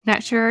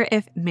Not sure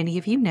if many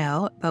of you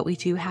know, but we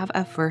do have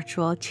a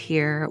virtual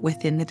tier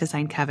within the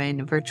Design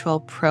Coven Virtual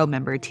Pro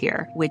Member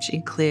tier, which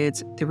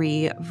includes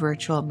 3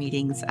 virtual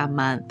meetings a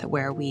month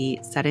where we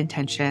set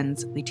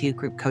intentions. We do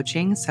group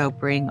coaching, so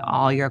bring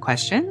all your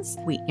questions.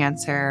 We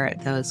answer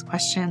those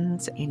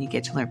questions and you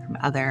get to learn from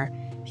other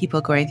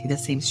people going through the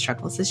same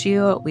struggles as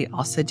you. We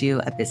also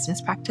do a business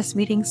practice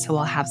meeting, so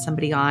we'll have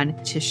somebody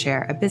on to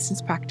share a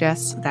business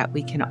practice that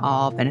we can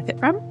all benefit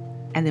from.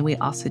 And then we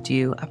also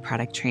do a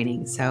product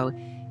training. So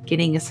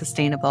getting a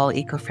sustainable,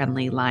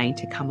 eco-friendly line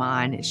to come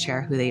on and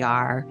share who they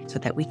are so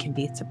that we can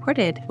be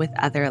supported with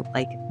other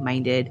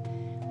like-minded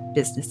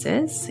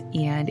businesses.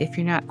 And if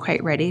you're not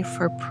quite ready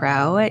for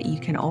pro, you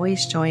can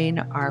always join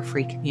our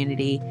free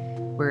community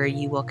where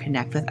you will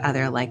connect with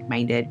other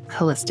like-minded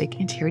holistic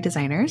interior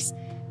designers.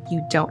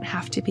 You don't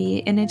have to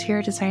be an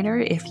interior designer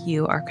if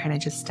you are kind of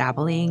just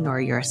dabbling or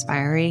you're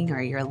aspiring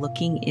or you're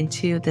looking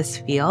into this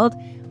field.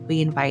 We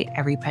invite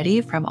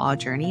everybody from all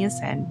journeys,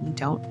 and you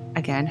don't,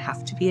 again,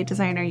 have to be a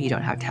designer. You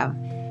don't have to have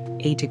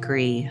a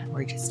degree.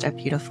 We're just a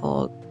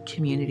beautiful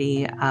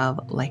community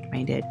of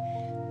like-minded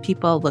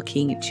people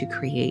looking to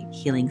create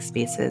healing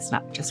spaces,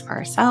 not just for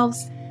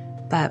ourselves,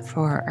 but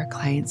for our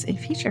clients and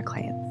future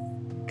clients.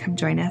 Come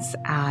join us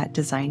at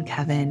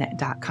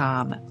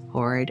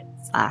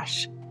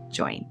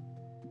designcoven.com/join.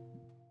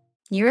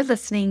 You're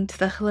listening to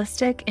the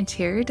Holistic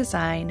Interior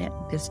Design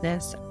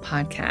Business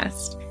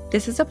Podcast.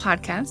 This is a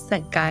podcast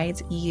that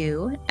guides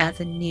you as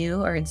a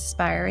new or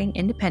inspiring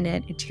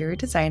independent interior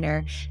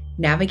designer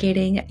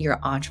navigating your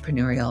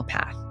entrepreneurial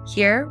path.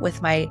 Here,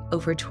 with my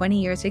over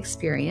 20 years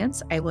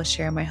experience, I will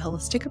share my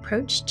holistic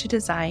approach to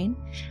design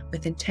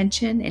with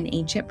intention and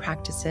ancient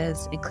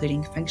practices,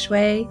 including Feng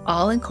Shui,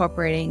 all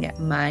incorporating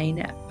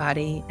mind,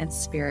 body, and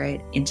spirit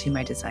into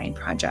my design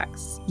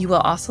projects. You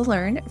will also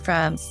learn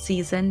from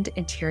seasoned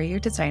interior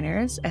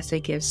designers as they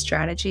give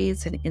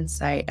strategies and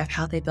insight of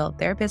how they built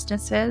their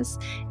businesses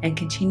and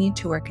continue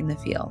to work in the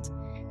field.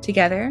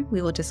 Together,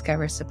 we will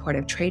discover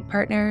supportive trade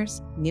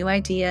partners, new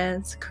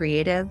ideas,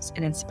 creatives,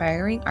 and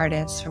inspiring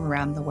artists from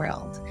around the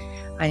world.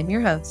 I am your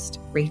host,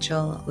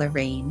 Rachel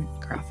Lorraine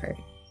Crawford.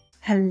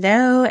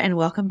 Hello, and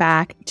welcome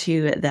back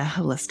to the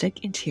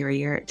Holistic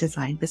Interior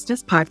Design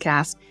Business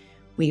Podcast.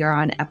 We are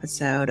on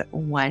episode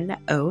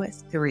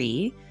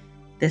 103.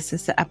 This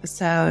is the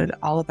episode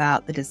all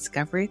about the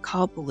Discovery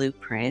Call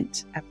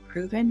Blueprint, a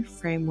proven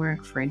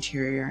framework for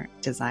interior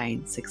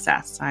design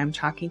success. So I'm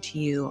talking to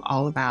you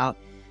all about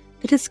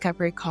the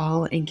discovery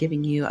call and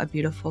giving you a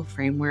beautiful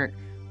framework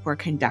for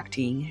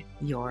conducting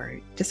your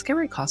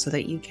discovery call so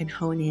that you can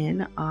hone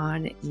in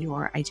on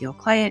your ideal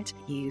client.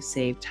 You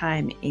save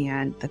time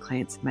and the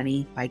client's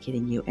money by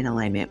getting you in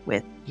alignment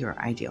with your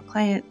ideal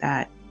client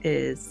that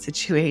is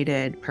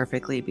situated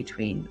perfectly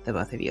between the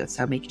both of you.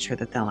 So making sure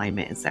that the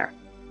alignment is there.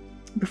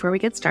 Before we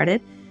get started,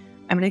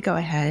 I'm going to go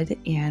ahead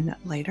and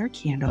light our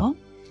candle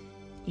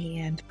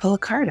and pull a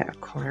card,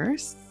 of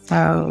course.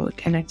 So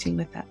connecting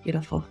with that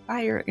beautiful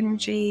fire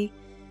energy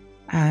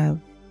of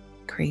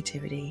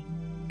creativity,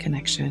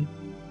 connection,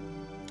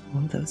 all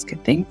of those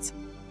good things.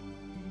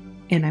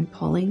 And I'm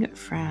pulling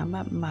from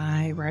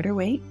my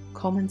Rider-Waite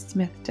Coleman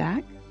Smith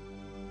deck.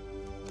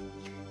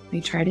 We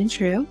tried and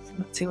true.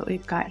 Let's see what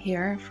we've got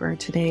here for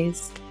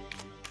today's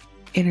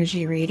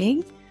energy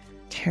reading,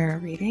 tarot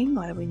reading.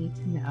 What do we need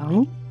to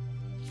know?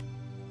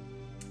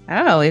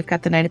 Oh, we've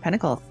got the Knight of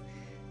Pentacles.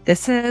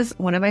 This is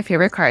one of my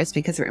favorite cards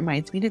because it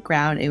reminds me to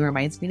ground, it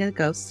reminds me to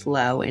go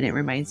slow, and it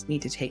reminds me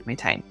to take my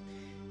time.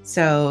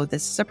 So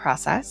this is a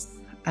process,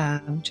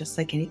 just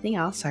like anything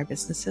else. Our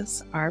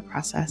businesses are a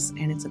process,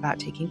 and it's about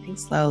taking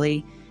things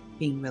slowly,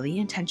 being really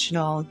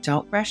intentional.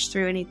 Don't rush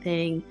through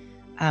anything.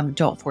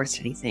 Don't force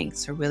anything.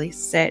 So really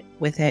sit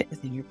with it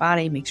within your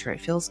body, make sure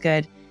it feels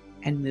good,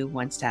 and move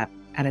one step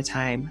at a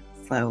time,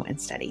 slow and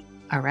steady.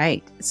 All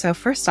right. So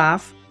first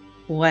off,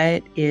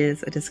 what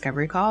is a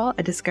discovery call?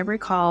 A discovery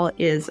call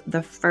is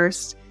the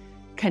first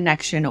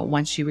connection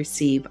once you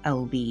receive a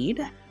lead.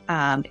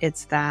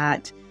 It's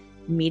that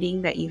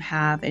meeting that you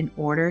have in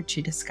order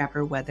to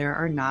discover whether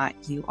or not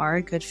you are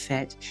a good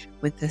fit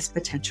with this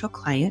potential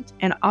client,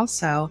 and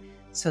also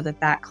so that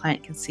that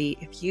client can see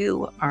if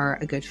you are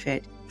a good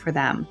fit for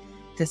them.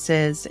 This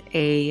is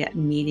a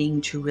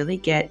meeting to really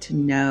get to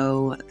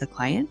know the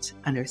client,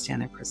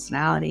 understand their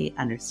personality,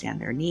 understand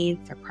their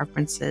needs, their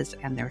preferences,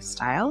 and their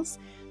styles.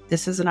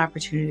 This is an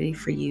opportunity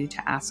for you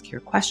to ask your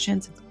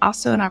questions. It's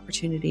also an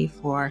opportunity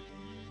for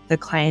the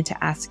client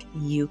to ask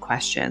you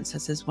questions.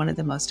 This is one of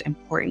the most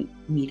important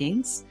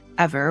meetings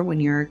ever when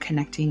you're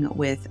connecting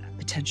with a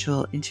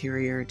potential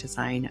interior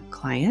design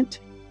client.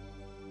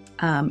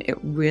 It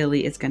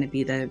really is going to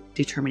be the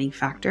determining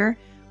factor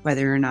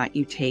whether or not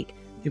you take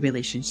the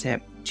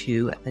relationship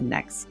to the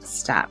next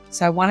step.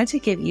 So I wanted to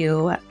give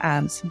you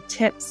some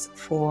tips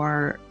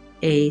for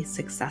a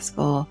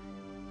successful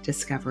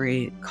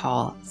discovery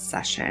call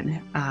session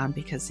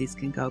because these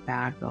can go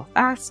bad real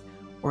fast,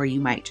 or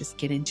you might just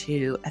get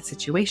into a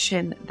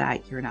situation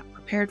that you're not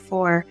prepared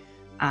for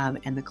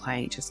and the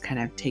client just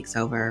kind of takes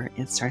over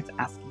and starts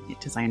asking you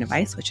design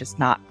advice, which is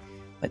not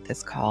what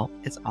this call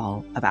is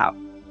all about.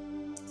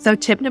 So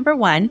tip number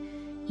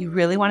 1, you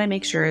really want to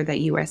make sure that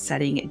you are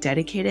setting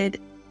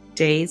dedicated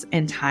days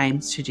and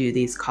times to do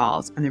these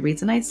calls. And the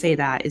reason I say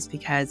that is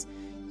because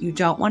you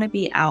don't want to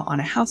be out on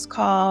a house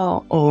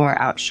call or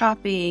out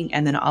shopping,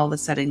 and then all of a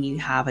sudden you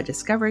have a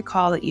discovery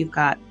call that you've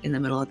got in the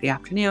middle of the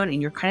afternoon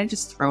and you're kind of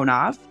just thrown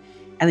off.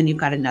 And then you've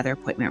got another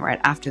appointment right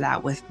after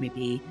that with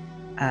maybe,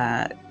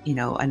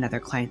 another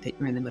client that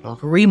you're in the middle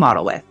of a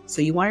remodel with.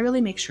 So you want to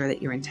really make sure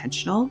that you're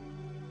intentional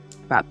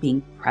about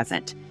being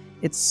present.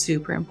 It's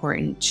super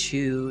important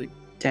to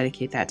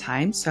dedicate that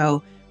time.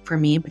 So for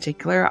me in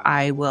particular,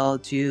 I will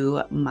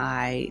do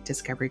my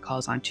discovery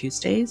calls on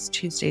Tuesdays.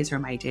 Tuesdays are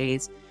my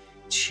days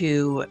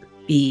to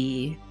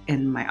be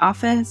in my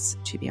office,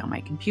 to be on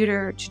my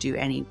computer, to do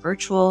any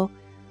virtual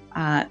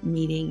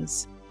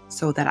meetings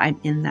so that I'm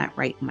in that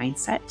right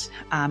mindset.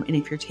 And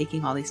if you're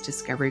taking all these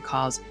discovery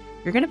calls,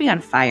 you're going to be on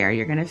fire.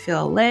 You're going to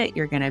feel lit.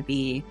 You're going to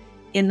be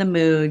in the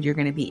mood. You're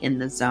going to be in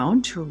the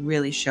zone to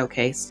really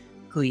showcase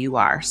who you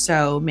are.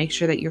 So make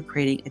sure that you're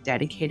creating a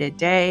dedicated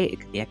day. It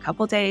could be a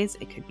couple days.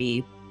 It could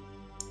be,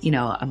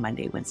 a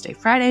Monday, Wednesday,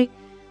 Friday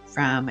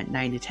from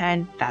 9 to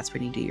 10. That's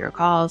when you do your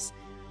calls.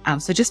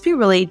 So just be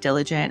really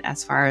diligent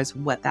as far as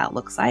what that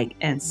looks like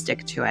and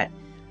stick to it.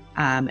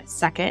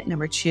 Second,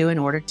 number 2, in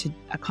order to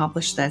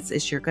accomplish this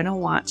is you're going to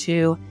want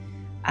to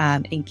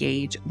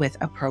engage with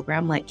a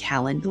program like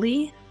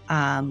Calendly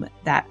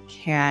that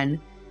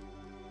can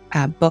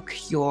book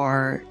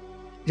your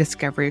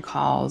discovery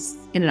calls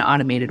in an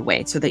automated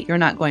way so that you're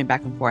not going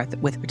back and forth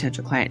with a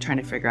potential client trying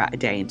to figure out a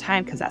day and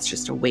time, because that's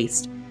just a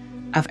waste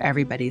of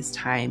everybody's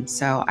time.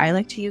 So I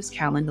like to use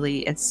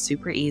Calendly. It's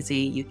super easy.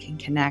 You can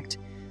connect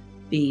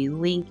the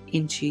link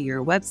into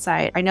your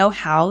website. I know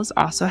Houzz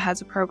also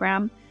has a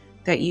program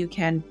that you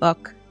can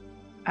book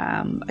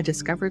a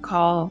discovery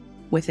call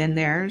within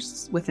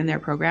their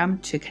program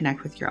to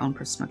connect with your own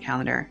personal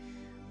calendar.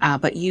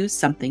 But use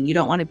something. You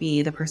don't want to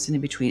be the person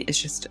in between.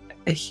 It's just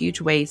a huge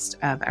waste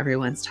of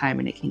everyone's time,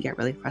 and it can get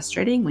really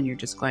frustrating when you're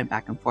just going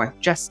back and forth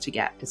just to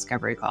get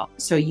discovery call.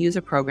 So use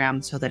a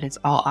program so that it's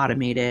all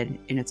automated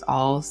and it's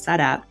all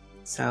set up.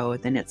 So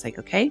then it's like,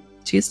 okay,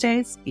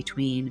 Tuesdays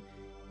between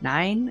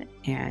 9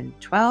 and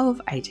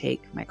 12, I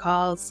take my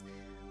calls,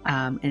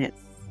 and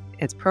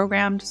it's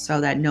programmed so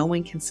that no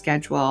one can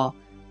schedule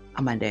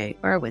a Monday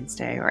or a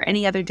Wednesday or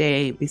any other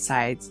day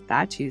besides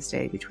that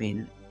Tuesday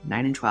between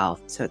 9 and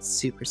 12. So it's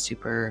super,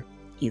 super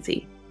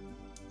easy.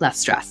 Less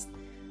stress.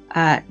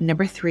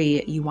 Number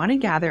 3, you want to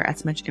gather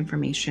as much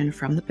information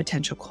from the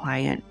potential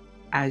client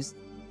as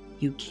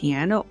you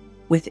can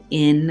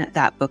within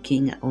that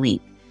booking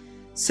link.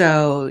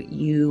 So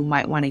you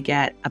might want to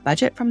get a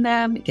budget from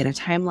them, get a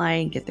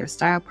timeline, get their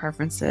style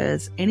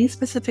preferences, any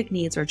specific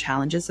needs or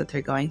challenges that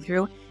they're going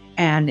through.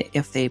 And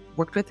if they've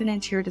worked with an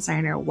interior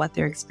designer, what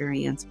their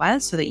experience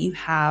was, so that you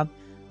have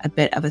a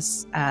bit of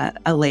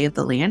a lay of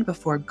the land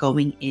before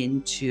going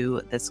into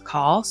this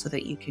call, so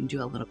that you can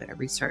do a little bit of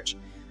research.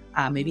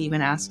 Maybe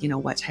even ask,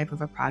 what type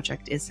of a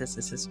project is this?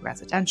 Is this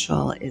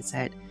residential? Is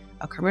it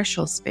a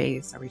commercial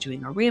space? Are we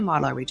doing a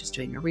remodel? Are we just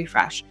doing a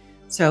refresh?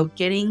 So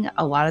getting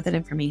a lot of that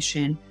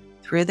information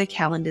through the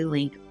Calendly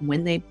link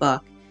when they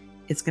book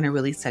is going to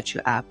really set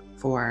you up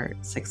for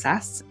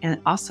success.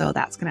 And also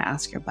that's going to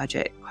ask your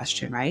budget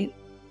question, right?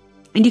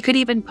 And you could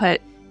even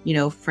put,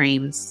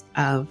 frames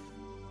of,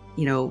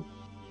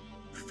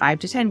 5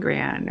 to 10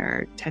 grand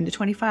or 10 to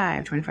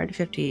 25, 25 to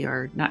 50,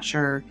 or not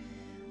sure.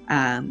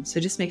 So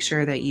just make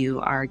sure that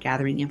you are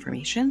gathering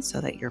information so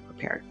that you're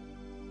prepared.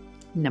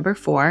 Number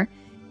 4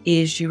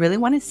 is you really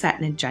want to set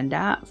an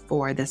agenda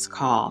for this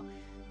call.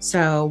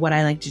 So what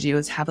I like to do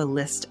is have a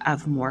list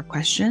of more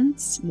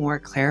questions, more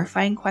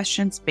clarifying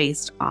questions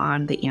based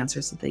on the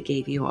answers that they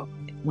gave you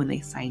when they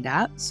signed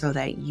up, so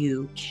that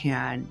you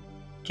can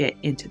get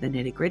into the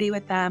nitty-gritty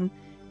with them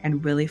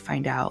and really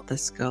find out the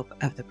scope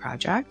of the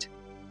project.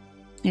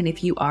 And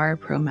if you are a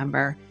pro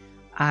member,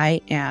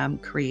 I am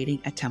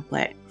creating a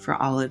template for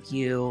all of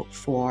you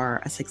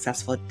for a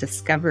successful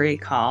discovery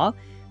call.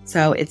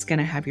 So it's going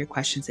to have your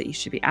questions that you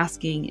should be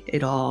asking.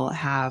 It'll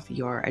have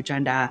your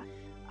agenda.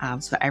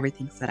 So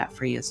everything's set up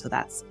for you. So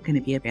that's going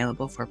to be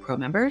available for pro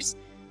members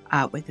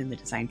within the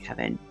Design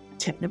Coven.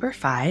 Tip number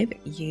 5,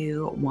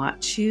 you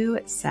want to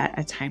set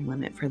a time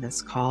limit for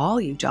this call.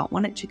 You don't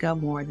want it to go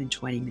more than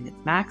 20 minutes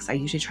max. I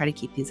usually try to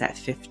keep these at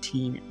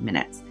 15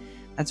 minutes.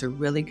 That's a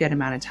really good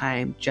amount of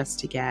time just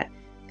to get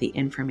the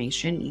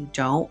information. You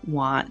don't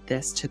want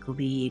this to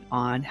lead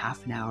on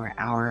half an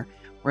hour,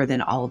 where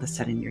then all of a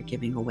sudden you're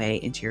giving away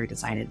interior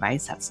design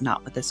advice. That's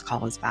not what this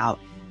call is about.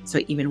 So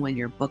even when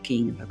you're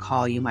booking the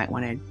call, you might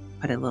want to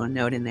put a little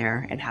note in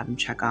there and have them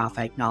check off,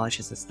 I acknowledge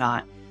this is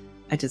not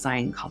a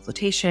design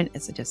consultation,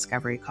 it's a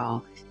discovery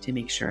call, to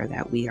make sure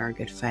that we are a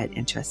good fit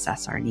and to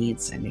assess our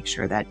needs and make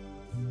sure that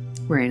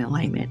we're in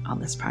alignment on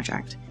this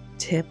project.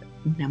 Tip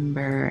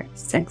number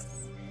 6,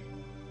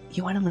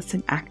 you want to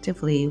listen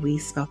actively. We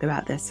spoke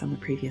about this on the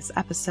previous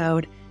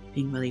episode,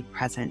 being really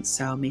present.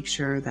 So make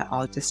sure that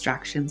all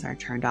distractions are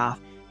turned off,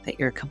 that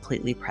you're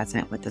completely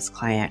present with this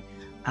client.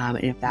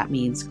 And if that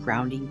means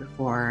grounding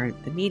before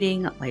the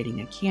meeting,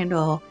 lighting a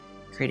candle,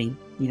 creating,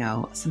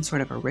 some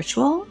sort of a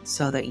ritual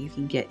so that you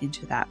can get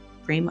into that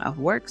frame of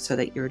work so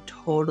that you're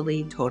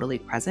totally, totally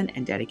present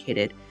and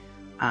dedicated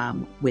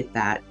with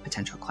that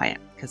potential client,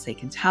 because they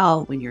can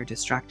tell when you're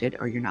distracted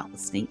or you're not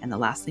listening. And the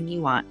last thing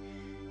you want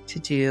to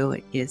do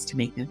is to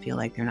make them feel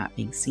like they're not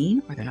being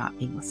seen or they're not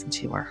being listened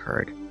to or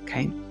heard.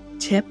 Okay.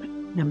 Tip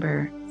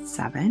number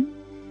 7,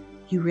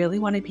 you really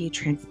want to be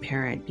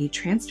transparent. Be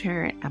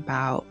transparent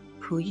about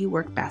who you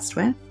work best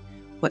with,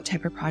 what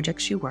type of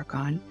projects you work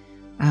on,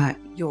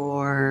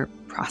 your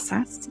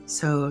process.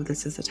 So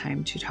this is the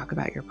time to talk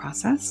about your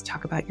process,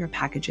 talk about your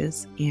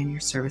packages and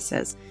your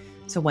services.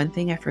 So one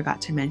thing I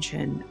forgot to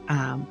mention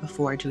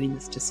before doing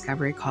this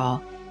discovery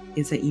call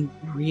is that you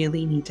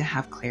really need to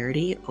have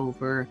clarity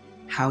over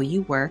how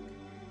you work,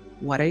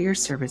 what are your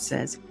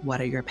services, what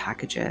are your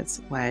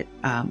packages, what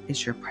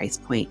is your price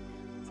point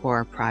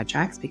for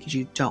projects, because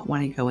you don't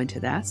want to go into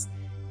this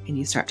and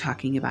you start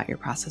talking about your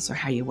process or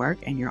how you work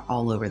and you're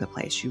all over the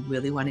place. You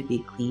really want to be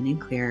clean and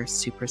clear,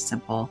 super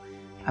simple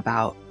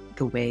about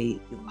the way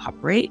you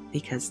operate,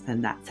 because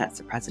then that sets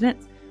the precedent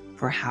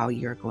for how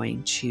you're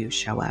going to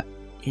show up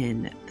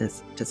in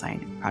this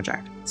design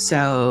project.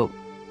 So,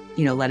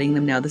 letting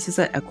them know this is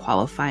a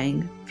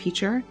qualifying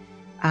feature.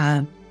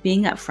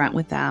 Being upfront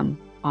with them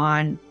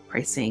on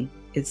pricing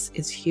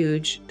is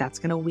huge. That's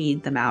going to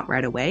weed them out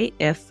right away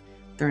if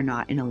they're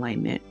not in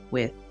alignment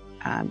with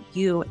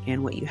you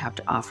and what you have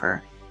to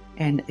offer.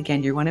 And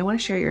again, you're going to want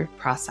to share your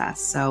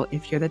process. So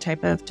if you're the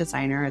type of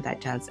designer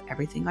that does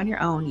everything on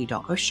your own, you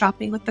don't go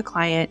shopping with the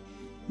client,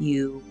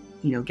 you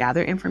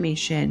gather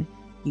information,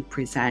 you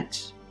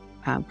present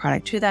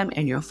product to them,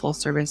 and you're full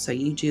service. So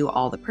you do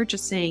all the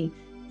purchasing,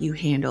 you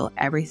handle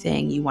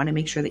everything. You want to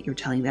make sure that you're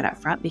telling that up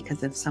front,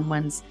 because if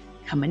someone's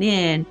coming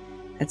in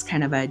that's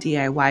kind of a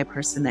DIY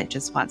person that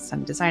just wants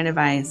some design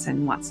advice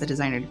and wants the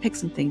designer to pick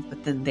some things,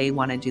 but then they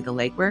want to do the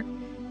legwork,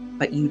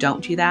 but you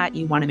don't do that,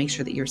 you want to make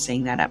sure that you're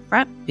saying that up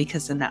front,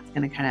 because then that's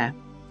going to kind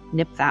of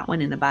nip that one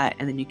in the butt,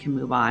 and then you can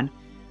move on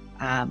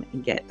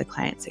and get the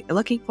clients that you're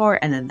looking for.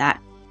 And then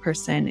that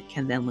person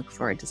can then look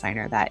for a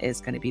designer that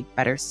is going to be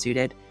better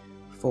suited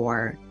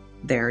for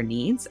their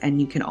needs.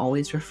 And you can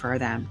always refer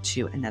them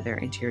to another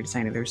interior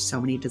designer. There's so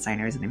many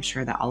designers, and I'm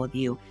sure that all of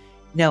you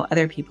know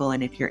other people.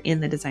 And if you're in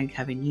the design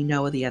coven, you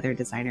know the other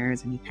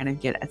designers and you kind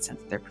of get a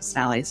sense of their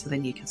personality. So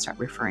then you can start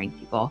referring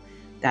people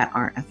that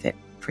aren't a fit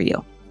for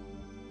you.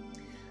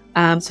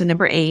 So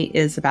number 8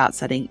 is about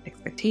setting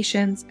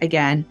expectations.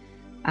 Again,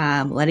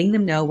 letting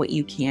them know what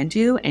you can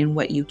do and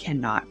what you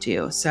cannot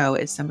do. So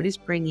if somebody's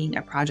bringing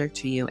a project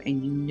to you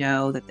and you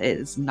know that it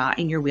is not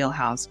in your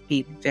wheelhouse,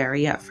 be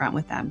very upfront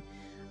with them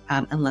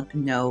and let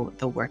them know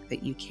the work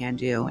that you can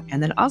do.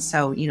 And then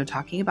also,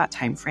 talking about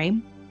time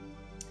frame,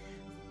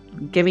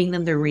 giving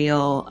them the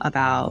real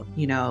about,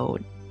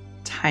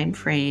 time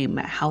frame,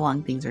 how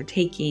long things are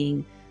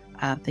taking,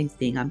 things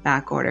being on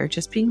back order,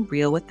 just being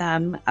real with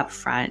them up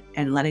front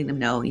and letting them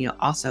know,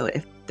 also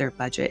if their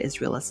budget is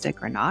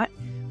realistic or not,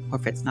 or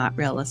if it's not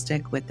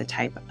realistic with the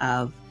type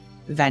of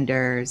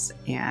vendors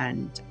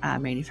and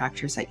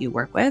manufacturers that you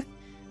work with,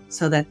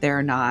 so that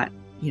they're not,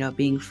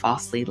 being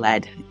falsely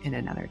led in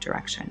another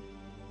direction.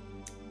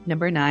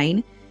 Number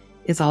 9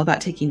 is all about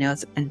taking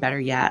notes. And better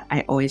yet,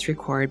 I always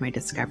record my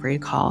discovery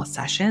call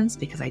sessions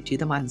because I do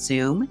them on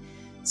Zoom.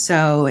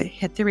 So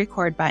hit the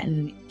record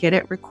button, get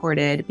it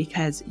recorded,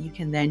 because you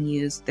can then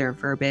use their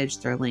verbiage,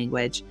 their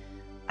language,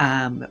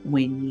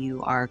 when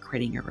you are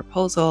creating your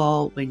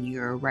proposal, when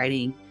you're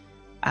writing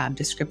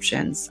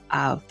descriptions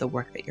of the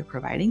work that you're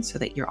providing, so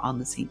that you're on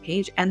the same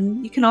page.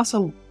 And you can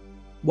also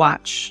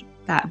watch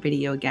that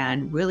video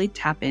again, really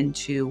tap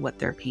into what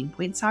their pain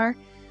points are.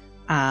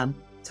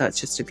 So it's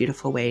just a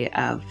beautiful way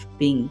of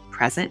being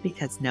present,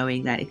 because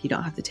knowing that if you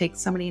don't have to take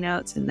so many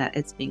notes and that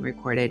it's being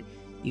recorded,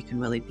 you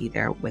can really be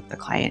there with the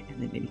client and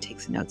then maybe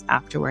take some notes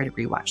afterward,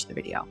 rewatch the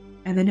video.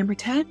 And then number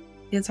 10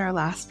 is our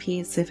last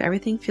piece. If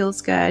everything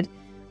feels good,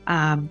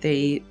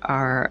 they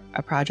are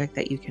a project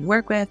that you can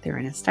work with, they're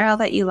in a style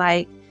that you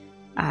like,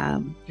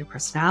 your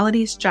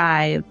personalities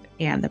jive,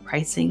 and the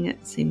pricing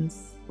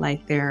seems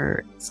like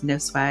there's no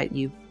sweat.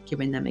 You've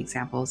given them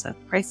examples of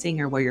pricing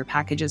or where your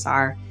packages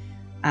are.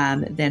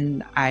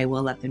 Then I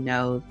will let them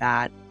know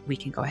that we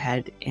can go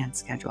ahead and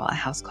schedule a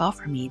house call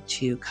for me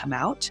to come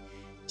out,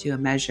 do a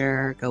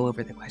measure, go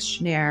over the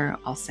questionnaire.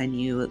 I'll send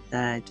you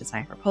the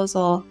design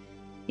proposal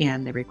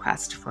and the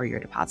request for your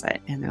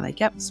deposit. And they're like,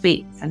 yep,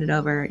 sweet, send it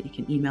over. You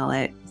can email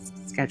it,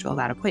 schedule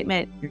that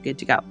appointment. You're good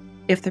to go.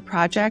 If the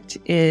project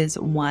is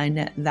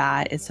one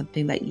that is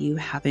something that you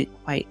haven't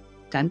quite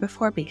done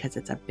before because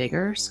it's a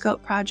bigger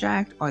scope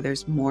project or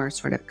there's more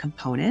sort of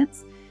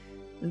components,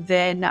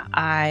 then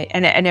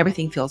and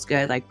everything feels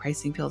good, like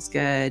pricing feels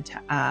good,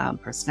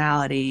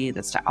 personality,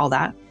 all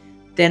that,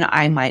 then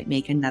I might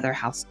make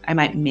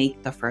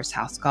the first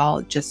house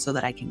call just so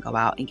that I can go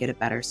out and get a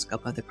better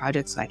scope of the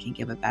project so I can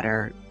give a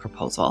better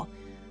proposal.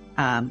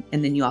 And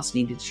then you also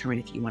need to determine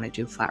if you want to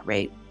do flat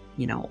rate,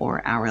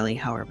 or hourly,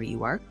 however you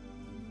work.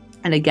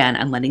 And again,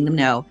 I'm letting them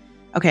know,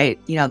 okay,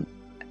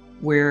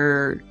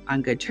 we're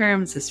on good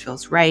terms. This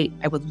feels right.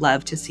 I would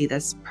love to see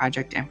this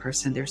project in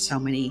person. There's so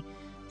many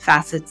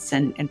facets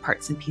and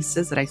parts and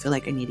pieces that I feel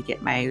like I need to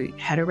get my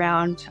head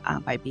around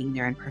by being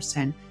there in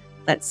person.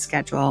 Let's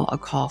schedule a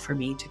call for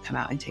me to come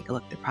out and take a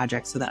look at the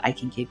project so that I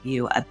can give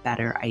you a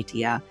better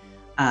idea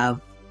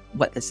of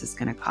what this is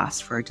going to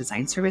cost for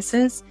design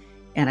services.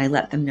 And I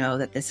let them know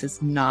that this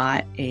is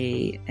not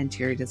a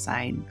interior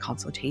design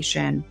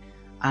consultation.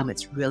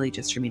 It's really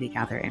just for me to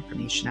gather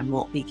information. I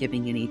won't be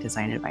giving any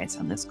design advice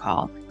on this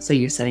call. So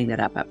you're setting that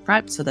up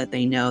front so that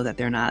they know that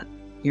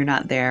you're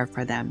not there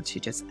for them to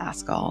just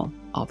ask all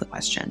the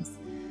questions.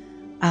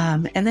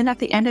 And then at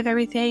the end of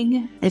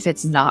everything, if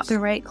it's not the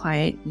right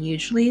client,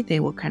 usually they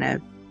will kind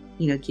of,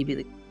 give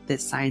you the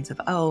signs of,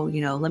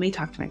 let me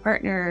talk to my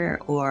partner,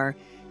 or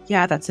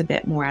yeah, that's a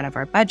bit more out of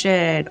our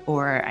budget,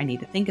 or I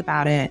need to think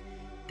about it.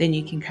 Then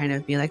you can kind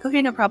of be like,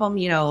 okay, no problem,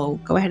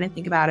 go ahead and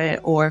think about it.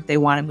 Or if they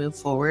want to move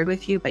forward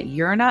with you, but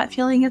you're not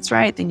feeling it's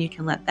right, then you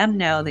can let them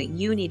know that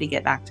you need to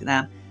get back to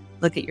them,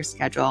 look at your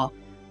schedule,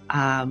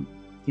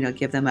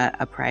 give them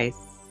a price.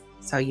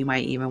 So you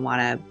might even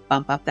want to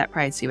bump up that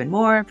price even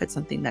more if it's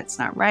something that's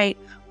not right,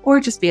 or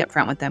just be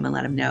upfront with them and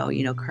let them know,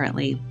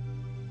 currently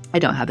I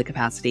don't have the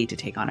capacity to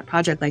take on a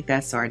project like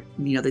this, or,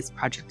 this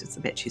project is a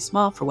bit too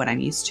small for what I'm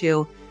used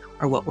to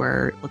or what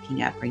we're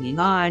looking at bringing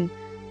on.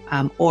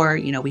 Or,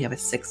 we have a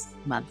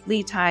 6-month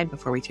lead time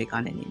before we take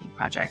on any new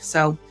project.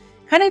 So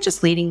kind of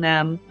just leading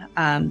them,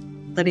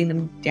 letting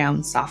them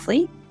down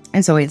softly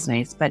is always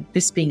nice, but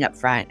just being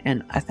upfront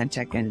and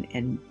authentic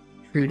and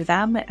true to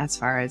them as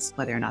far as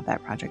whether or not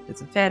that project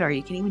is a fit. Or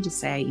you can even just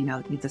say,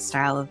 the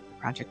style of the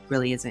project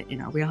really isn't in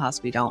our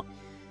wheelhouse. We don't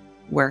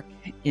work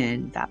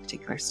in that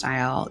particular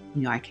style.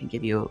 I can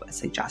give you a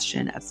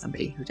suggestion of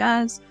somebody who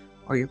does,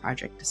 or your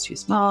project is too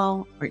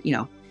small, or,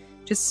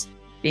 just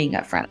being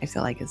upfront, I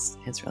feel like is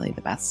really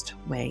the best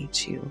way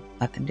to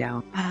let them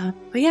down.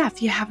 But yeah,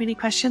 if you have any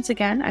questions,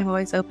 again, I'm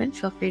always open.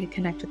 Feel free to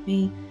connect with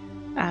me.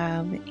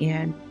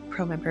 And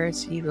Pro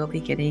members, you will be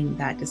getting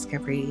that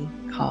discovery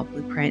call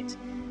blueprint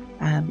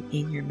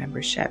in your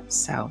membership.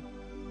 So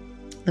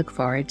look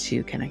forward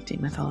to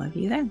connecting with all of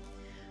you then.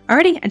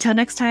 Alrighty, until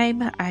next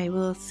time, I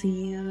will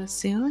see you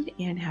soon,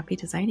 and happy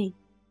designing.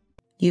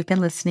 You've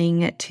been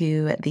listening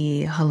to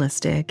the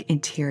Holistic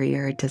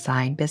Interior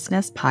Design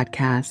Business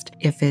Podcast.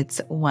 If it's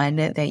one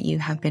that you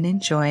have been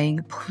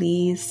enjoying,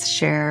 please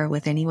share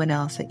with anyone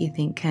else that you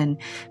think can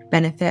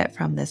benefit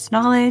from this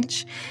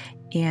knowledge,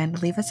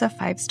 and leave us a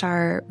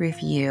 5-star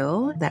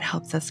review that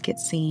helps us get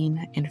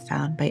seen and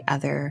found by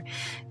other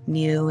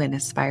new and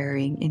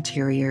aspiring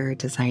interior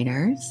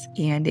designers.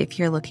 And if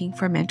you're looking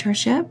for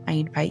mentorship, I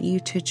invite you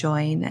to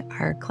join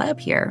our club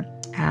here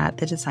at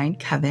the Design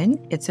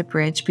Coven. It's a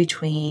bridge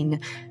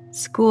between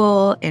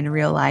school and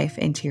real life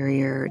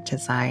interior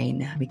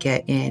design. We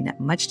get in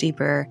much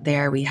deeper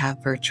there. We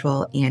have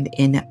virtual and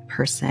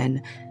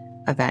in-person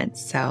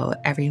events, so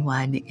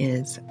everyone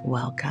is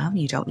welcome.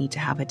 You don't need to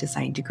have a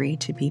design degree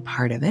to be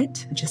part of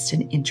it, just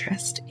an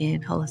interest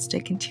in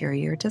holistic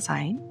interior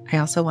design. I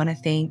also want to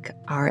thank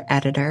our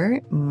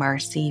editor,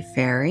 Marcy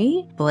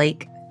Ferry,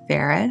 Blake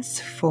Ferris,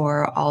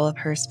 for all of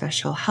her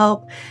special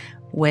help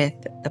with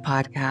the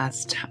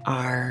podcast,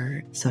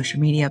 our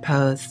social media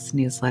posts,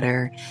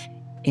 newsletter,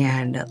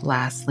 and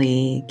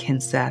lastly,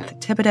 Kinseth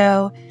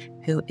Thibodeau,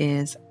 who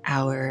is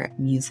our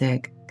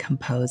music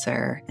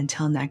composer.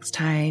 Until next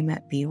time,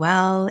 be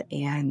well,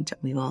 and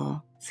we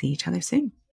will see each other soon.